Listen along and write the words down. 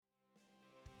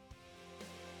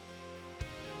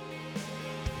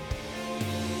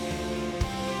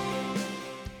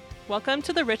Welcome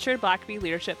to the Richard Blackaby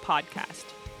Leadership Podcast,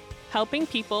 helping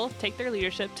people take their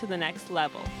leadership to the next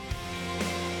level.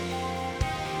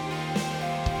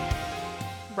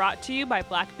 Brought to you by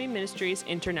Blackaby Ministries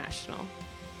International.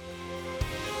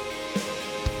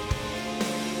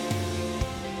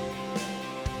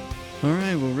 All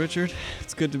right, well, Richard,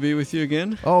 it's good to be with you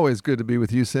again. Always good to be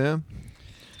with you, Sam.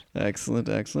 Excellent,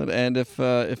 excellent. And if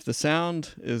the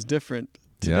sound is different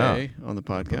today on the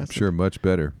podcast, I'm sure much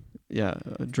better. Yeah,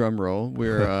 drum roll.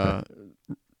 We're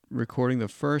recording the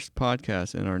first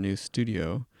podcast in our new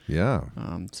studio. Yeah.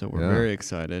 So we're very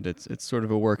excited. It's sort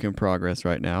of a work in progress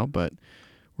right now, but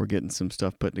we're getting some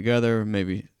stuff put together.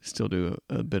 Maybe still do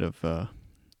a bit of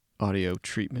audio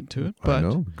treatment to it. But I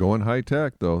know. Going high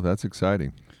tech, though. That's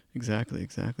exciting. Exactly.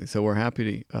 So we're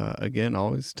happy to, again,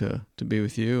 always to be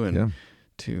with you and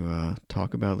to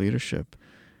talk about leadership.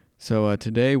 So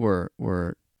today we're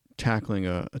tackling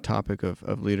a topic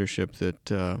of leadership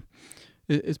that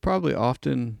is probably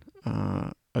often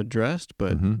addressed,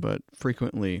 but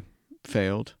frequently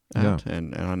failed at.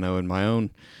 And I know in my own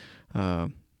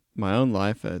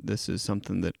life, this is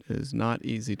something that is not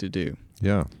easy to do.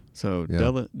 Yeah. So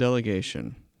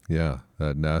delegation. Yeah,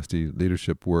 that nasty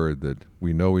leadership word that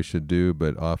we know we should do,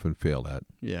 but often fail at.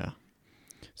 Yeah.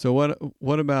 So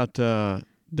what about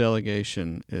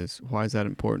delegation? Why is that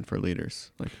important for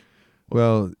leaders?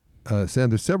 Well, Sam,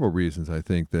 there's several reasons I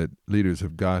think that leaders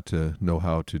have got to know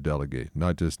how to delegate,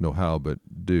 not just know how, but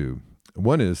do.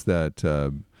 One is that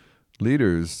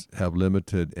leaders have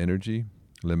limited energy,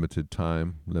 limited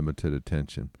time, limited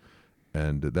attention.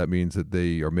 And that means that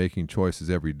they are making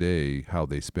choices every day how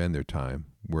they spend their time,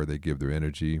 where they give their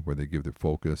energy, where they give their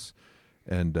focus.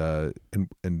 And the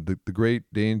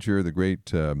great danger, the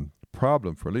great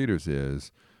problem for leaders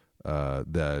is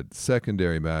that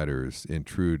secondary matters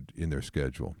intrude in their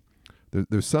schedule.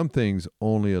 There's some things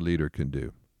only a leader can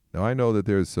do. Now, I know that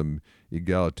there's some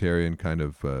egalitarian kind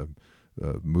of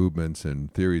movements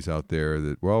and theories out there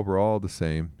that, well, we're all the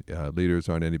same. Leaders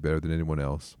aren't any better than anyone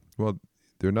else. Well,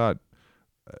 they're not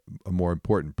a more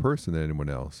important person than anyone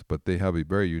else, but they have a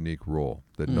very unique role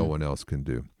that no one else can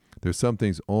do. There's some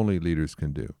things only leaders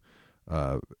can do.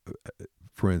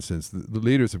 For instance, the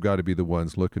leaders have got to be the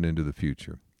ones looking into the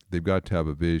future. They've got to have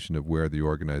a vision of where the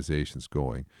organization's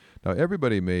going. Now,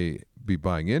 everybody may be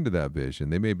buying into that vision.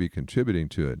 They may be contributing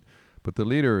to it, but the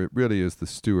leader really is the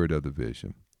steward of the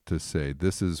vision to say,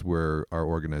 this is where our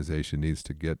organization needs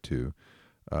to get to.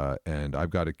 And I've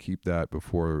got to keep that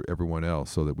before everyone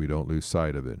else so that we don't lose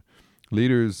sight of it.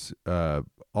 Leaders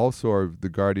also are the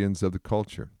guardians of the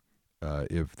culture.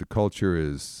 If the culture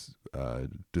is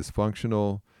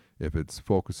dysfunctional, if it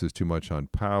focuses too much on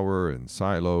power and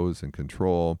silos and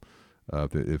control,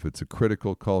 if it's a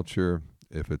critical culture,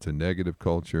 if it's a negative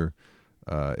culture,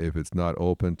 if it's not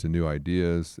open to new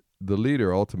ideas, the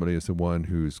leader ultimately is the one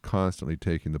who's constantly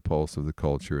taking the pulse of the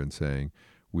culture and saying,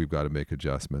 we've got to make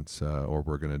adjustments, or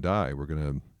we're going to die. We're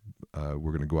going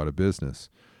to go out of business.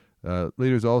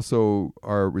 Leaders also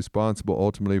are responsible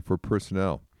ultimately for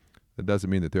personnel. That doesn't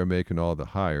mean that they're making all the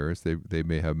hires. They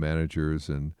may have managers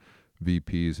and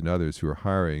VPs and others who are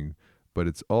hiring, but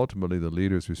it's ultimately the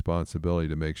leader's responsibility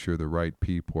to make sure the right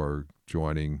people are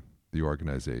joining the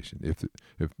organization.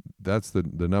 If that's the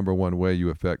number one way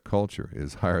you affect culture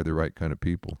is hire the right kind of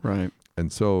people. Right.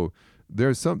 And so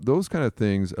there's those kind of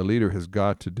things a leader has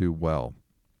got to do well.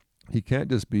 He can't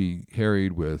just be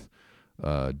harried with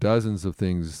dozens of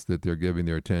things that they're giving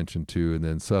their attention to and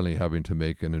then suddenly having to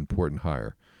make an important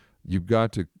hire. You've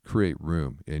got to create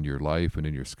room in your life and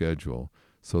in your schedule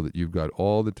so that you've got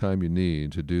all the time you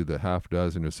need to do the half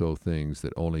dozen or so things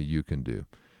that only you can do.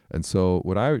 And so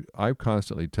what I'm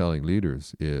constantly telling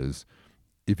leaders is,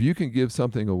 if you can give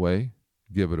something away,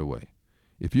 give it away.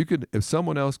 If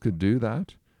someone else could do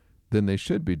that, then they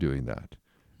should be doing that.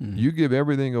 You give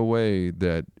everything away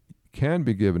that can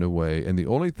be given away, and the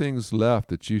only things left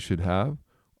that you should have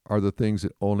are the things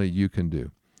that only you can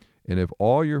do. And if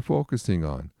all you're focusing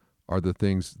on are the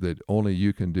things that only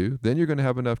you can do, then you're going to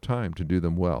have enough time to do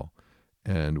them well.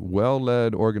 And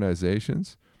well-led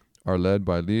organizations are led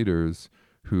by leaders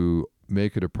who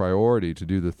make it a priority to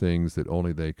do the things that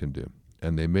only they can do.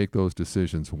 And they make those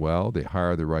decisions well. They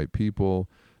hire the right people.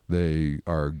 They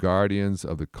are guardians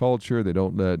of the culture. They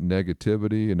don't let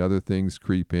negativity and other things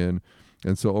creep in.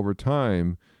 And so over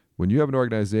time, when you have an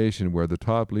organization where the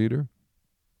top leader,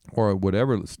 or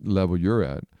whatever level you're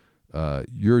at,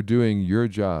 you're doing your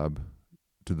job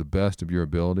to the best of your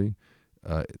ability,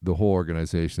 the whole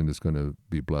organization is going to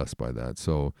be blessed by that.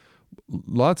 So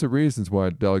lots of reasons why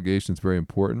delegation is very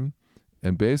important.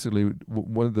 And basically,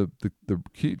 one of the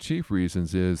chief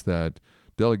reasons is that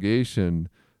delegation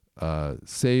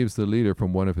saves the leader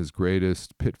from one of his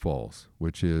greatest pitfalls,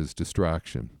 which is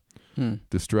distraction.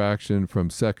 Distraction from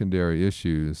secondary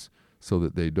issues so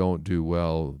that they don't do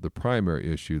well the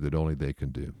primary issue that only they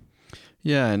can do.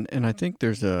 Yeah, and I think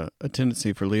there's a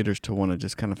tendency for leaders to want to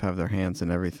just kind of have their hands in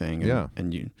everything.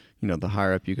 And you know, the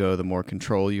higher up you go, the more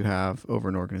control you have over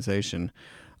an organization.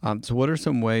 So what are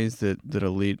some ways that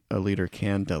a leader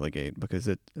can delegate? Because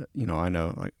I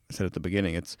know, like I said at the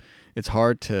beginning, it's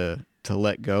hard to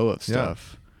let go of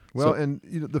stuff. Well, and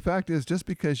the fact is, just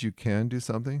because you can do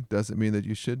something doesn't mean that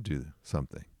you should do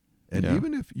something. And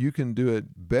even if you can do it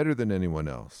better than anyone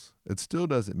else, it still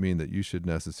doesn't mean that you should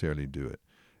necessarily do it.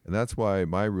 And that's why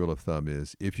my rule of thumb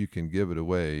is, if you can give it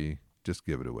away, just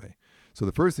give it away. So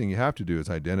the first thing you have to do is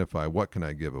identify, what can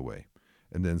I give away?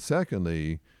 And then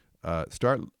secondly,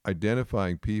 start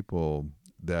identifying people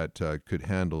that could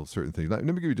handle certain things. Let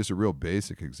me give you just a real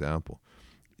basic example.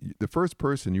 The first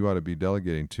person you ought to be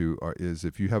delegating to is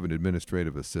if you have an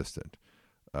administrative assistant.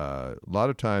 A lot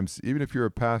of times, even if you're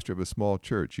a pastor of a small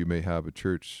church, you may have a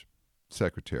church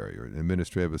secretary or an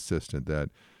administrative assistant that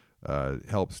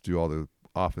helps do all the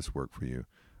office work for you.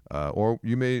 Or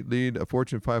you may lead a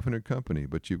Fortune 500 company,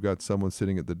 but you've got someone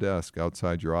sitting at the desk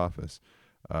outside your office.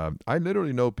 I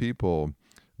literally know people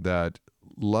that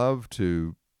love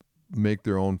to make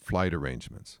their own flight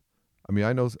arrangements. I mean,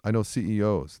 I know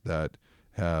CEOs that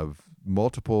have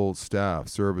multiple staff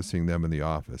servicing them in the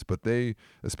office, but they,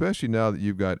 especially now that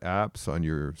you've got apps on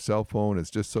your cell phone, it's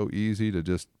just so easy to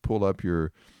just pull up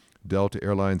your Delta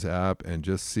Airlines app and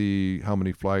just see how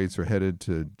many flights are headed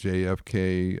to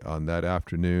JFK on that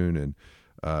afternoon. And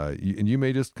you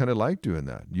may just kind of like doing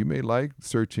that. You may like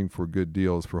searching for good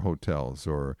deals for hotels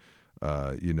or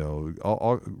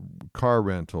all car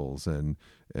rentals, and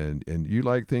you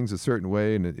like things a certain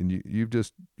way, and you've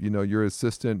just, your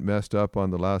assistant messed up on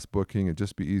the last booking. It'd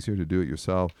just be easier to do it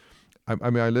yourself.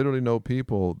 I mean, I literally know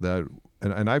people that,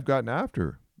 and I've gotten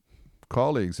after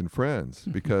colleagues and friends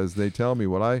because they tell me,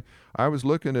 well, I was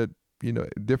looking at,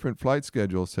 different flight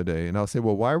schedules today, and I'll say,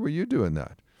 well, why were you doing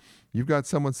that? You've got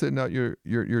someone sitting out your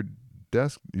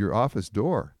desk, your office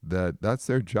door, that's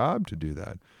their job to do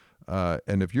that.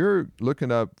 And if you're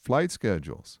looking up flight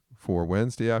schedules for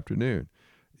Wednesday afternoon,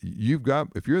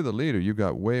 if you're the leader, you've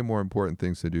got way more important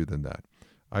things to do than that.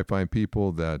 I find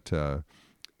people that,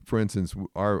 for instance,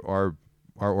 our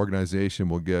organization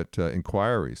will get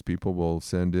inquiries. People will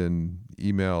send in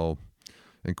email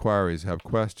inquiries, have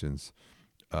questions.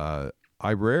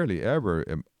 I rarely ever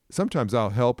sometimes I'll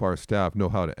help our staff know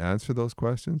how to answer those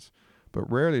questions, but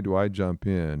rarely do I jump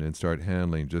in and start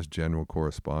handling just general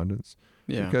correspondence.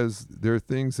 Yeah. Because there are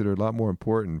things that are a lot more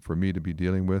important for me to be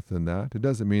dealing with than that. It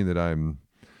doesn't mean that I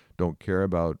don't care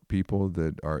about people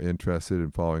that are interested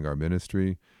in following our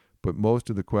ministry, but most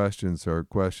of the questions are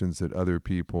questions that other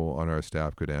people on our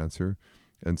staff could answer.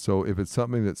 And so if it's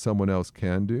something that someone else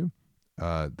can do,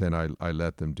 then I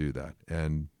let them do that.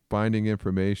 And finding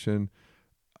information,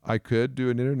 I could do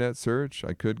an internet search.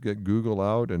 I could get Google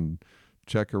out and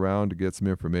check around to get some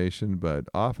information, but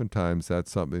oftentimes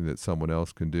that's something that someone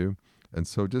else can do. And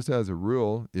so just as a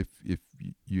rule, if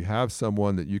you have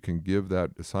someone that you can give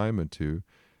that assignment to,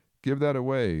 give that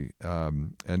away.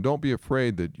 And don't be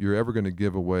afraid that you're ever going to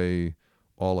give away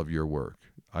all of your work.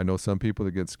 I know some people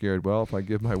that get scared, well, if I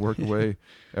give my work away,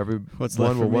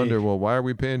 everyone will wonder, well, why are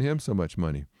we paying him so much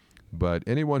money? But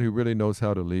anyone who really knows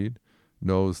how to lead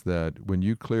knows that when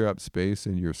you clear up space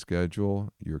in your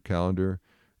schedule, your calendar,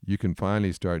 you can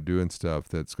finally start doing stuff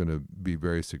that's going to be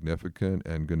very significant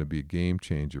and going to be a game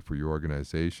changer for your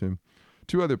organization.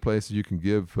 Two other places you can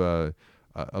give a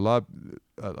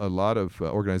lot of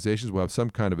organizations will have some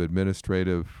kind of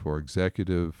administrative or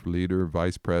executive leader,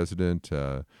 vice president.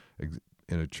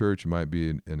 In a church, it might be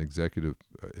an executive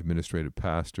administrative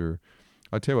pastor.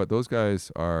 I'll tell you what, those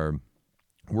guys are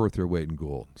worth their weight in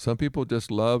gold. Some people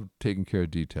just love taking care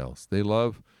of details. They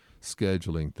love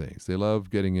scheduling things. They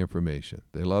love getting information.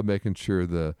 They love making sure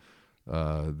that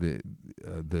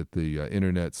the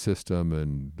internet system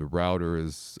and the router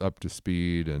is up to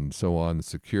speed and so on. The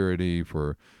security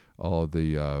for all of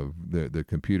the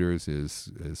computers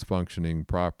is functioning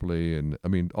properly, and I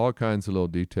mean all kinds of little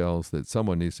details that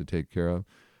someone needs to take care of,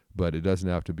 but it doesn't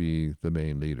have to be the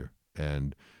main leader.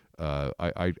 And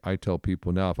I tell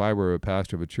people now, if I were a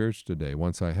pastor of a church today,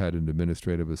 once I had an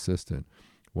administrative assistant,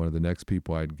 one of the next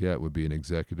people I'd get would be an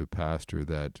executive pastor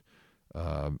that,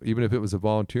 even if it was a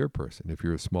volunteer person, if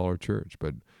you're a smaller church,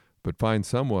 but find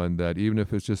someone that, even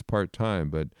if it's just part-time,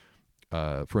 but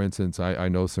for instance, I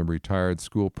know some retired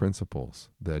school principals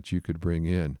that you could bring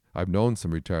in. I've known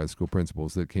some retired school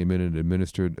principals that came in and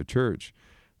administered a church.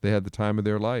 They had the time of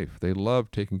their life. They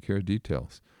loved taking care of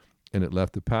details. and it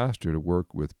left the pastor to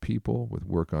work with people, with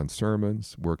work on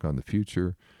sermons, work on the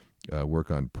future, work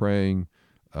on praying,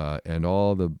 and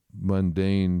all the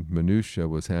mundane minutia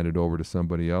was handed over to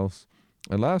somebody else.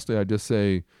 And lastly, I just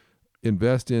say,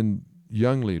 invest in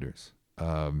young leaders.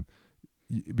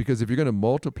 Because if you're going to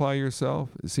multiply yourself,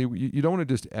 see, you don't want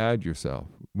to just add yourself.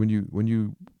 When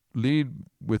you lead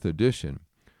with addition,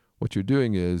 what you're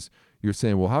doing is you're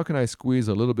saying, well, how can I squeeze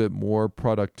a little bit more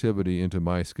productivity into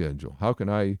my schedule? How can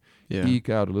I eke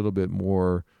out a little bit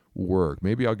more work?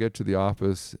 Maybe I'll get to the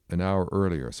office an hour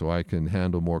earlier so I can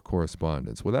handle more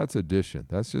correspondence. Well, that's addition.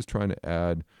 That's just trying to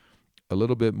add a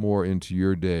little bit more into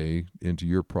your day, into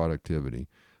your productivity.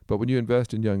 But when you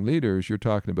invest in young leaders, you're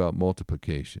talking about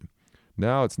multiplication.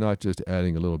 Now it's not just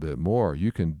adding a little bit more.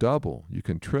 You can double, you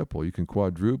can triple, you can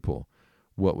quadruple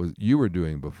what you were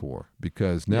doing before,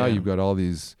 because now you've got all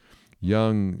these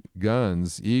young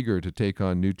guns eager to take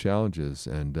on new challenges,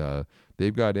 and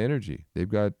they've got energy, they've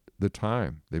got the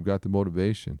time, they've got the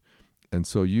motivation. And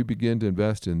so you begin to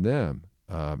invest in them.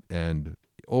 And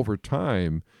over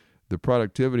time, the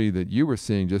productivity that you were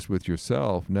seeing just with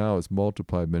yourself now is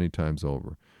multiplied many times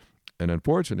over. And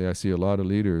unfortunately, I see a lot of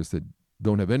leaders that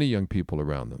don't have any young people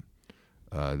around them.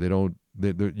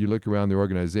 You look around their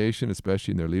organization,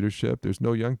 especially in their leadership, there's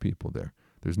no young people there.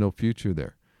 There's no future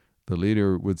there. The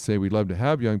leader would say, we'd love to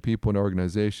have young people in our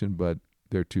organization, but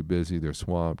they're too busy, they're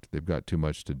swamped, they've got too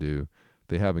much to do.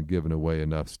 They haven't given away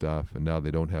enough stuff, and now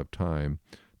they don't have time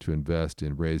to invest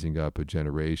in raising up a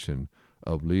generation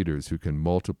of leaders who can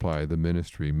multiply the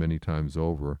ministry many times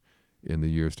over in the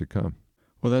years to come.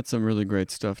 Well, that's some really great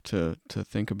stuff to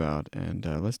think about. And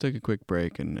let's take a quick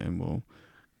break, and we'll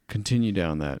continue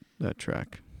down that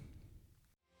track.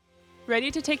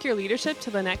 Ready to take your leadership to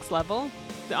the next level?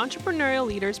 The Entrepreneurial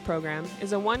Leaders Program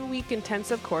is a one-week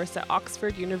intensive course at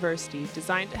Oxford University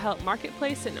designed to help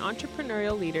marketplace and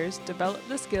entrepreneurial leaders develop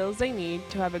the skills they need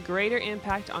to have a greater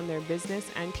impact on their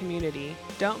business and community.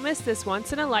 Don't miss this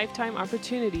once-in-a-lifetime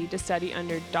opportunity to study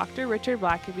under Dr. Richard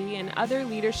Blackaby and other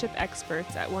leadership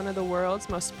experts at one of the world's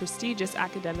most prestigious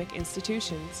academic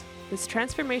institutions. This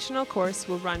transformational course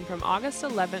will run from August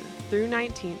 11th through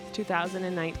 19th,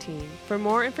 2019. For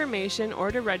more information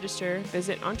or to register,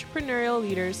 visit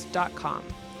entrepreneurialleaders.com.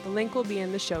 The link will be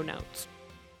in the show notes.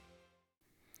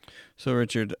 So,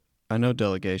 Richard, I know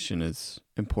delegation is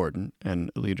important,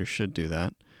 and leaders should do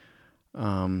that.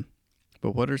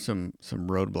 But what are some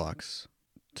roadblocks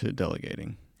to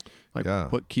delegating?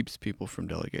 What keeps people from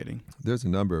delegating? There's a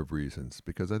number of reasons,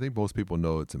 because I think most people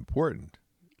know it's important.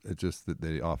 It's just that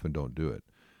they often don't do it.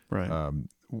 Right.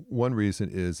 One reason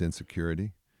is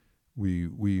insecurity.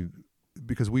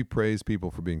 Because we praise people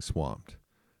for being swamped.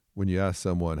 When you ask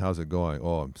someone, how's it going?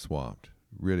 Oh, I'm swamped,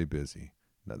 really busy.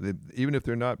 Now, even if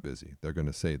they're not busy, they're going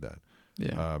to say that.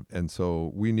 Yeah. And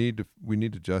so we need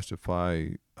to justify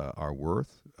our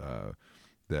worth,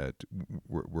 that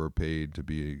we're paid to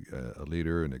be a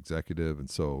leader, an executive, and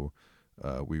so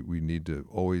we need to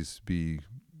always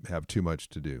have too much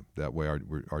to do. That way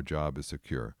our job is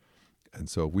secure. And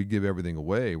so if we give everything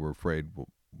away, we're afraid, well,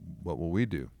 what will we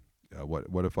do?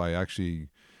 What if I actually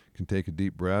can take a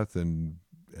deep breath and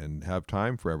have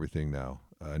time for everything now,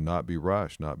 and not be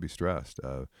rushed, not be stressed?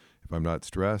 If I'm not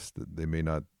stressed, they may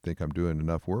not think I'm doing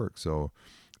enough work. So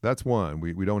that's one.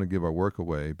 We don't want to give our work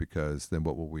away, because then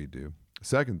what will we do?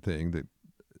 Second thing that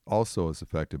also is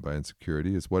affected by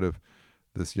insecurity is, what if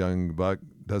this young buck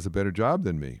does a better job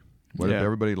than me? What if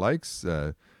everybody likes,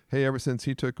 hey, ever since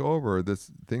he took over,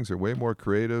 things are way more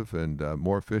creative and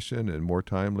more efficient and more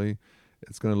timely.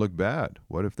 It's going to look bad.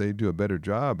 What if they do a better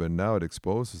job? And now it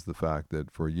exposes the fact that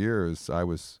for years I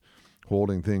was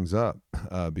holding things up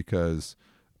because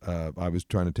I was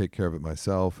trying to take care of it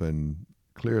myself, and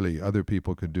clearly other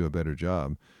people could do a better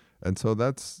job. And so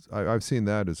I've seen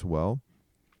that as well.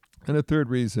 And a third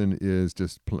reason is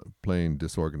just plain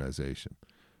disorganization.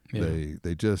 Yeah.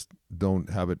 They just don't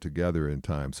have it together in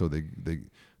time. So they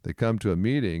come to a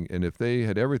meeting, and if they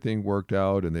had everything worked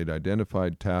out and they'd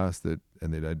identified tasks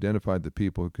and they'd identified the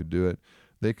people who could do it,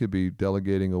 they could be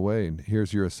delegating away. And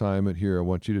here's your assignment. Here, I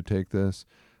want you to take this.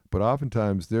 But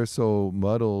oftentimes they're so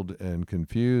muddled and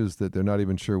confused that they're not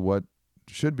even sure what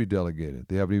should be delegated.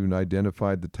 They haven't even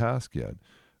identified the task yet.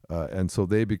 And so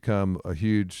they become a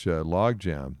huge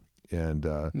logjam.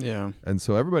 And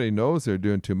so everybody knows they're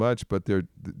doing too much, but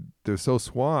they're so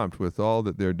swamped with all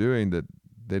that they're doing that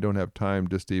they don't have time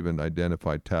just to even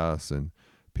identify tasks and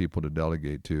people to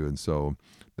delegate to. And so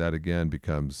that again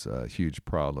becomes a huge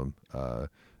problem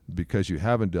because you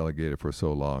haven't delegated for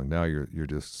so long. Now you're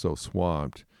just so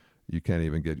swamped, you can't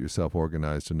even get yourself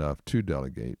organized enough to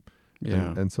delegate.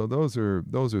 Yeah. And so those are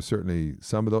certainly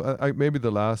some of those. Maybe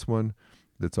the last one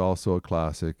that's also a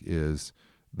classic is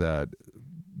that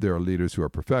there are leaders who are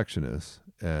perfectionists,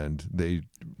 and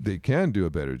they can do a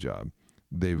better job.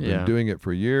 They've been doing it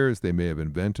for years. They may have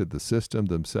invented the system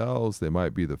themselves. They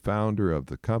might be the founder of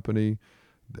the company.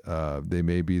 They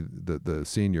may be the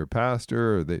senior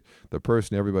pastor, or the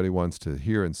person everybody wants to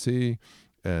hear and see.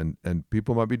 And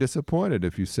people might be disappointed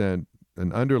if you sent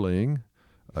an underling,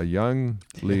 a young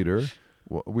leader.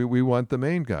 We want the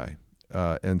main guy.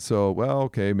 And so, well,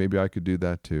 okay, maybe I could do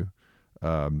that too.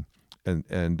 And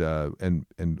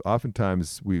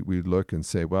oftentimes we look and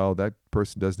say, well, that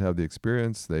person doesn't have the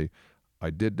experience. I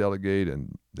did delegate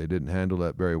and they didn't handle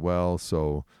that very well,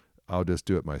 so I'll just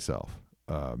do it myself.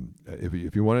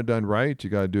 If you want it done right, you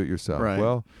got to do it yourself. Right.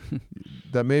 Well,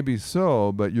 that may be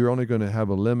so, but you're only going to have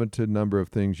a limited number of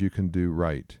things you can do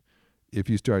right. If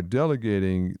you start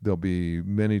delegating, there'll be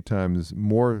many times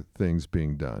more things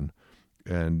being done.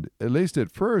 And at least at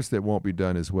first, it won't be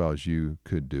done as well as you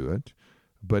could do it.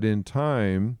 But in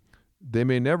time, they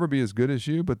may never be as good as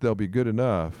you, but they'll be good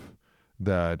enough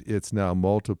that it's now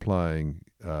multiplying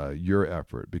your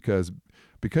effort. Because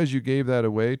you gave that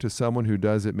away to someone who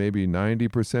does it maybe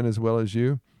 90% as well as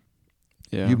you,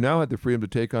 you've now had the freedom to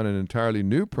take on an entirely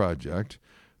new project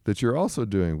that you're also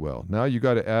doing well. Now you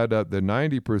got to add up the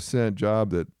 90% job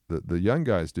that the young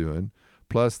guy's doing,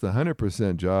 plus the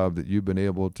 100% job that you've been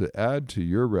able to add to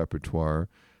your repertoire,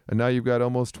 and now you've got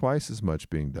almost twice as much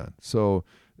being done. So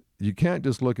you can't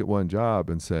just look at one job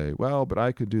and say, well, but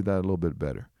I could do that a little bit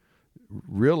better.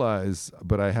 Realize,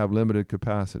 but I have limited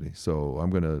capacity, so I'm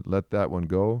going to let that one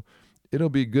go. It'll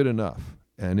be good enough.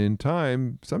 And in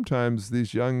time, sometimes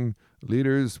these young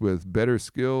leaders with better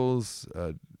skills,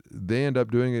 they end up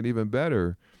doing it even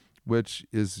better, which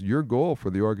is your goal for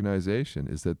the organization,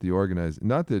 is that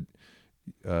not that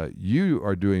you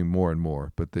are doing more and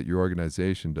more, but that your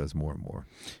organization does more and more.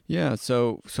 Yeah.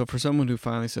 So for someone who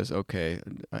finally says, okay,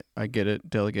 I get it,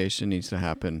 delegation needs to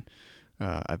happen.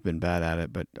 I've been bad at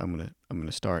it, but I'm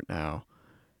gonna start now.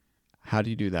 How do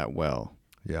you do that well?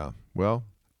 Yeah. Well,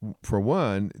 for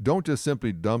one, don't just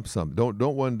simply dump something.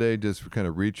 Don't one day just kind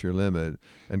of reach your limit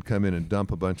and come in and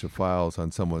dump a bunch of files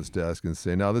on someone's desk and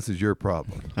say, now this is your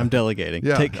problem. I'm delegating.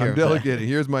 Yeah, Take care I'm of delegating.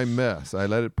 Here's my mess. I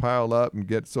let it pile up and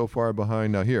get so far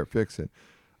behind. Now here, fix it.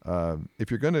 If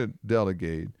you're going to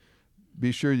delegate,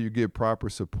 be sure you give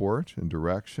proper support and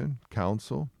direction,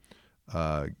 counsel.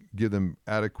 Give them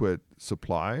adequate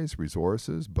supplies,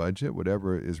 resources, budget,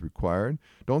 whatever is required.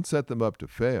 Don't set them up to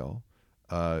fail.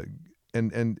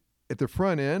 And at the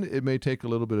front end, it may take a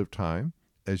little bit of time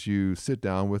as you sit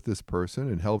down with this person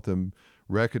and help them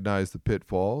recognize the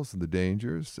pitfalls and the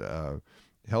dangers,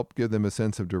 help give them a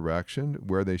sense of direction,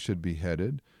 where they should be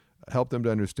headed, help them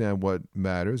to understand what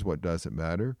matters, what doesn't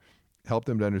matter, help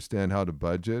them to understand how to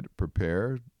budget,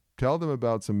 prepare, tell them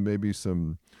about some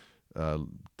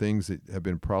things that have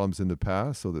been problems in the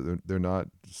past so that they're not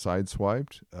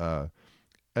sideswiped.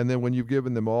 And then when you've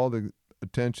given them all the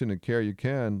attention and care you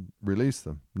can, release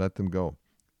them, let them go,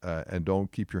 and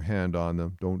don't keep your hand on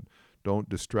them. Don't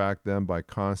distract them by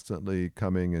constantly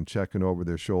coming and checking over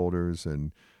their shoulders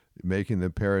and making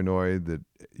them paranoid that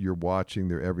you're watching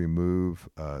their every move,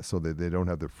 so that they don't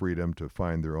have the freedom to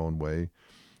find their own way.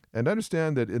 And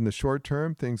understand that in the short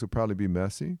term, things will probably be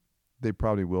messy. They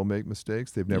probably will make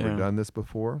mistakes. They've never done this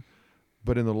before.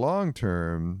 But in the long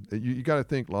term, you got to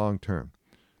think long term.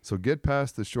 So get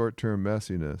past the short term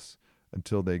messiness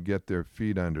until they get their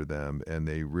feet under them and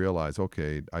they realize,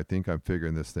 okay, I think I'm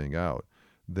figuring this thing out.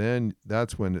 Then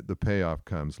that's when the payoff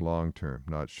comes long term,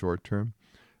 not short term.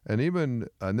 And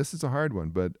this is a hard one,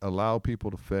 but allow people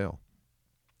to fail.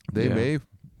 They may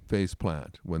face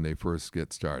plant when they first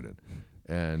get started.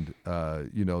 And,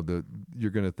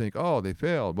 you're going to think, oh, they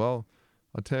failed. Well,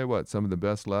 I'll tell you what, some of the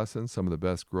best lessons, some of the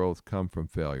best growth come from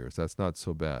failures. That's not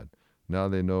so bad. Now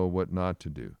they know what not to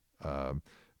do.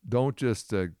 Don't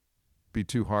just be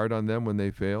too hard on them when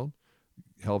they failed.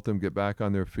 Help them get back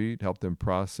on their feet. Help them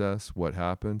process what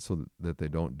happened so that they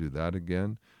don't do that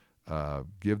again.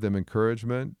 Give them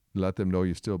encouragement. Let them know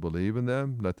you still believe in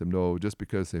them. Let them know just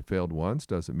because they failed once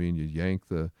doesn't mean you yank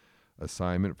the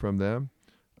assignment from them.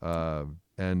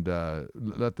 And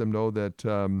let them know that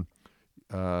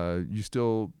you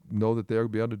still know that they'll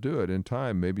be able to do it in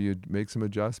time. Maybe you make some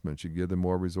adjustments. You give them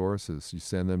more resources. You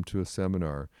send them to a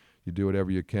seminar. You do whatever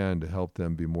you can to help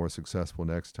them be more successful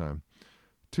next time.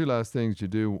 Two last things you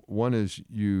do. One is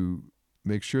you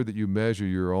make sure that you measure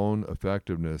your own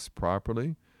effectiveness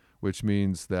properly, which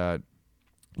means that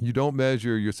you don't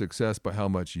measure your success by how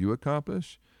much you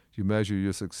accomplish. You measure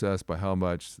your success by how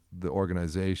much the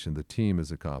organization, the team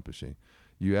is accomplishing.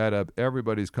 you add up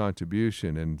everybody's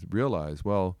contribution and realize,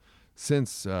 well,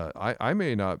 since I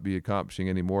may not be accomplishing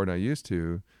any more than I used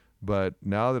to, but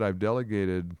now that I've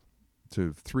delegated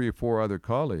to 3 or 4 other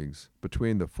colleagues,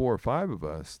 between the 4 or 5 of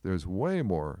us, there's way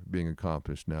more being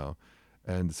accomplished now.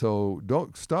 And so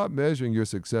don't stop measuring your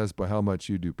success by how much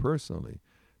you do personally.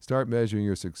 Start measuring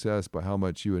your success by how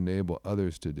much you enable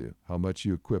others to do, how much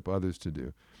you equip others to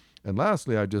do. And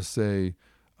lastly, I just say,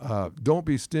 don't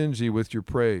be stingy with your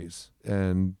praise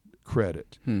and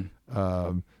credit.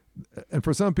 And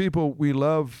for some people, we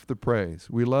love the praise.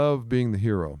 We love being the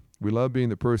hero. We love being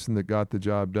the person that got the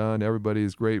job done. Everybody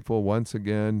is grateful. Once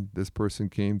again, this person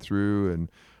came through,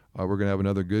 and we're going to have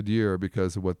another good year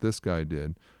because of what this guy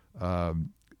did.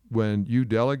 When you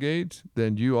delegate,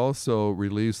 then you also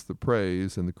release the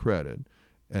praise and the credit.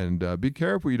 And be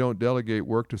careful you don't delegate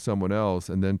work to someone else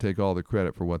and then take all the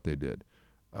credit for what they did.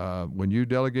 When you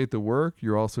delegate the work,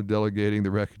 you're also delegating the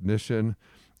recognition.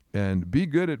 And be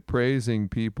good at praising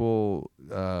people.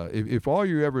 If all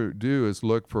you ever do is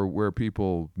look for where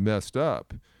people messed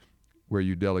up, where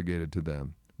you delegated to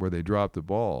them, where they dropped the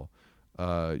ball,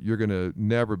 you're going to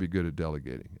never be good at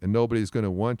delegating. And nobody's going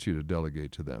to want you to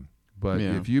delegate to them. But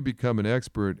if you become an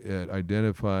expert at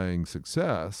identifying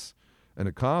success and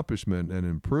accomplishment and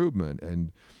improvement,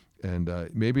 and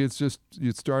maybe it's just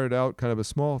you started out kind of a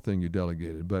small thing you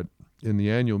delegated, but in the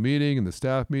annual meeting, in the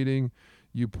staff meeting,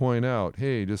 you point out,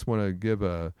 hey, just want to give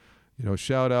a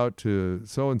shout out to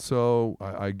so-and-so.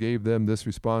 I gave them this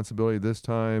responsibility this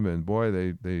time, and boy,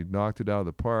 they knocked it out of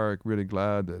the park. Really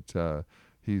glad that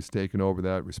he's taken over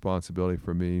that responsibility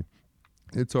for me.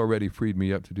 It's already freed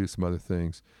me up to do some other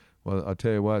things. Well, I'll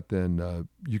tell you what, then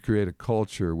you create a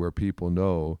culture where people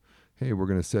know, hey, we're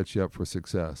going to set you up for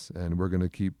success, and we're going to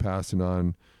keep passing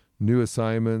on new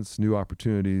assignments, new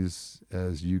opportunities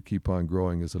as you keep on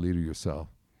growing as a leader yourself.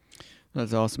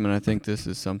 That's awesome, and I think this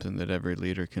is something that every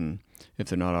leader can, if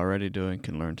they're not already doing,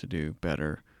 can learn to do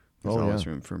better. There's always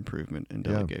room for improvement in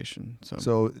delegation.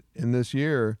 So in this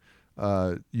year,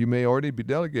 you may already be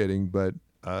delegating, but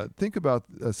think about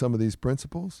some of these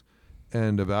principles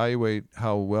and evaluate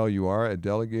how well you are at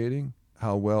delegating,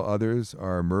 how well others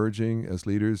are emerging as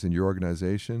leaders in your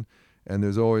organization. And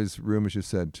there's always room, as you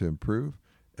said, to improve.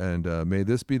 And may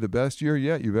this be the best year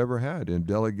yet you've ever had in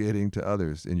delegating to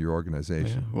others in your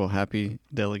organization. Yeah, well, happy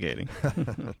delegating.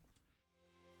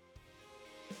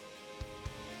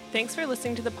 Thanks for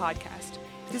listening to the podcast.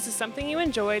 If this is something you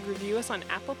enjoyed, review us on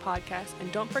Apple Podcasts,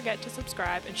 and don't forget to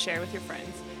subscribe and share with your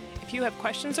friends. If you have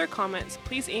questions or comments,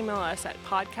 please email us at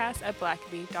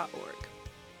podcast@blackaby.org.